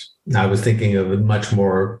event. I was thinking of it much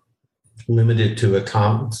more limited to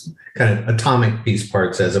atomic piece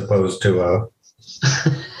parts as opposed to a.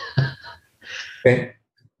 Okay.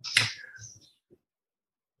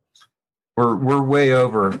 We're way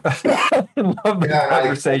over. I love the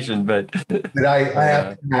conversation, but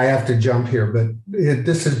I have to jump here. But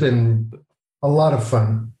this has been a lot of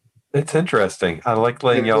fun. It's interesting. I like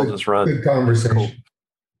letting y'all just run. Good conversation. Cool.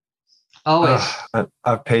 Always. I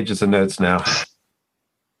have pages of notes now.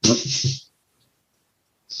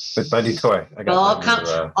 With my toy.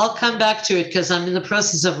 I'll come back to it because I'm in the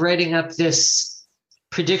process of writing up this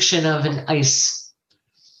prediction of an ice.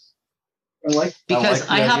 I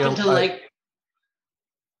happen to like.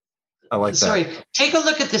 I like that. Sorry, take a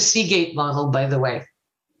look at the Seagate model, by the way,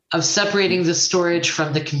 of separating the storage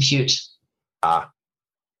from the compute.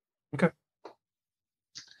 Okay.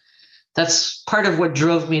 That's part of what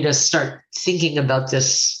drove me to start thinking about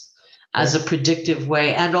this as a predictive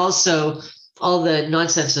way. And also all the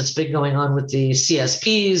nonsense that's been going on with the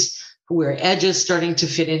CSPs, where edge is starting to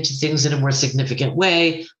fit into things in a more significant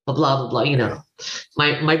way, blah, blah, blah, blah.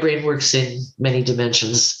 My brain works in many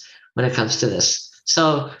dimensions when it comes to this.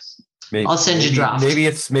 So I'll send you a draft. Maybe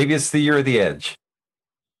it's the year of the edge.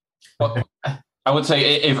 Well, I would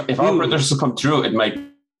say if our predictions come true, it might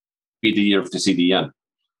be the year of the CDN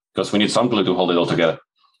because we need some glue to hold it all together.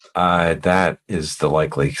 That is the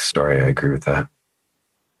likely story. I agree with that.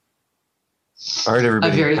 All right,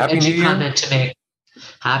 everybody. A very Happy New Year. comment to make.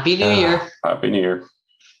 Happy New Year. Happy New Year.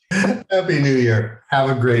 Happy New Year. Have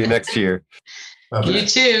a great next year. Bye-bye. You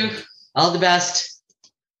too. All the best.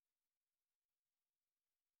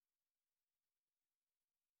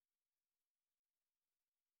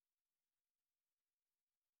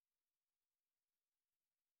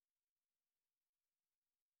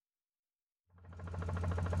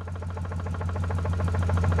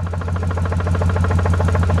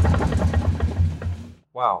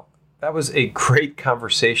 Wow, that was a great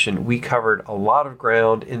conversation. We covered a lot of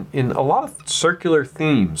ground in a lot of circular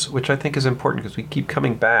themes, which I think is important because we keep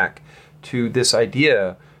coming back to this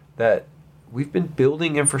idea that we've been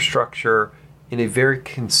building infrastructure in a very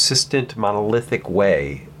consistent, monolithic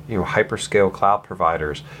way, hyperscale cloud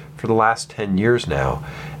providers for the last 10 years now,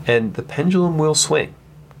 and the pendulum will swing.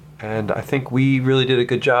 And I think we really did a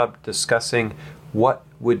good job discussing what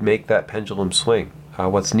would make that pendulum swing.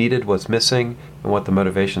 What's needed, what's missing, and what the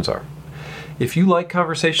motivations are. If you like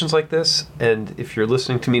conversations like this, and if you're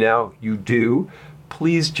listening to me now, you do,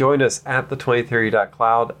 please join us at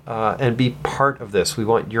the2030.cloud and be part of this. We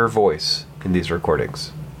want your voice in these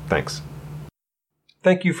recordings. Thanks.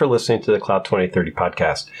 Thank you for listening to the Cloud 2030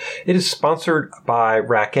 podcast. It is sponsored by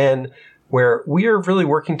RackN, where we are really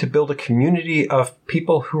working to build a community of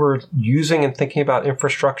people who are using and thinking about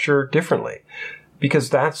infrastructure differently. Because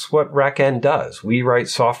that's what RackN does. We write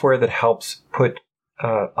software that helps put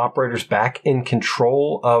operators back in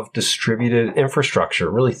control of distributed infrastructure,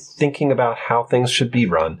 really thinking about how things should be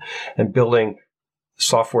run and building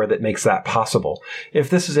software that makes that possible. If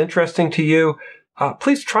this is interesting to you,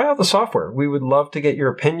 please try out the software. We would love to get your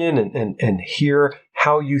opinion and hear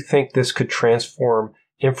how you think this could transform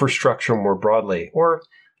infrastructure more broadly, or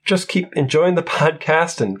just keep enjoying the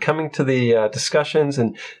podcast and coming to the discussions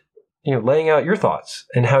and laying out your thoughts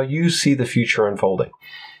and how you see the future unfolding.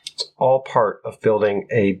 It's all part of building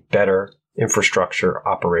a better infrastructure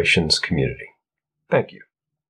operations community. Thank you.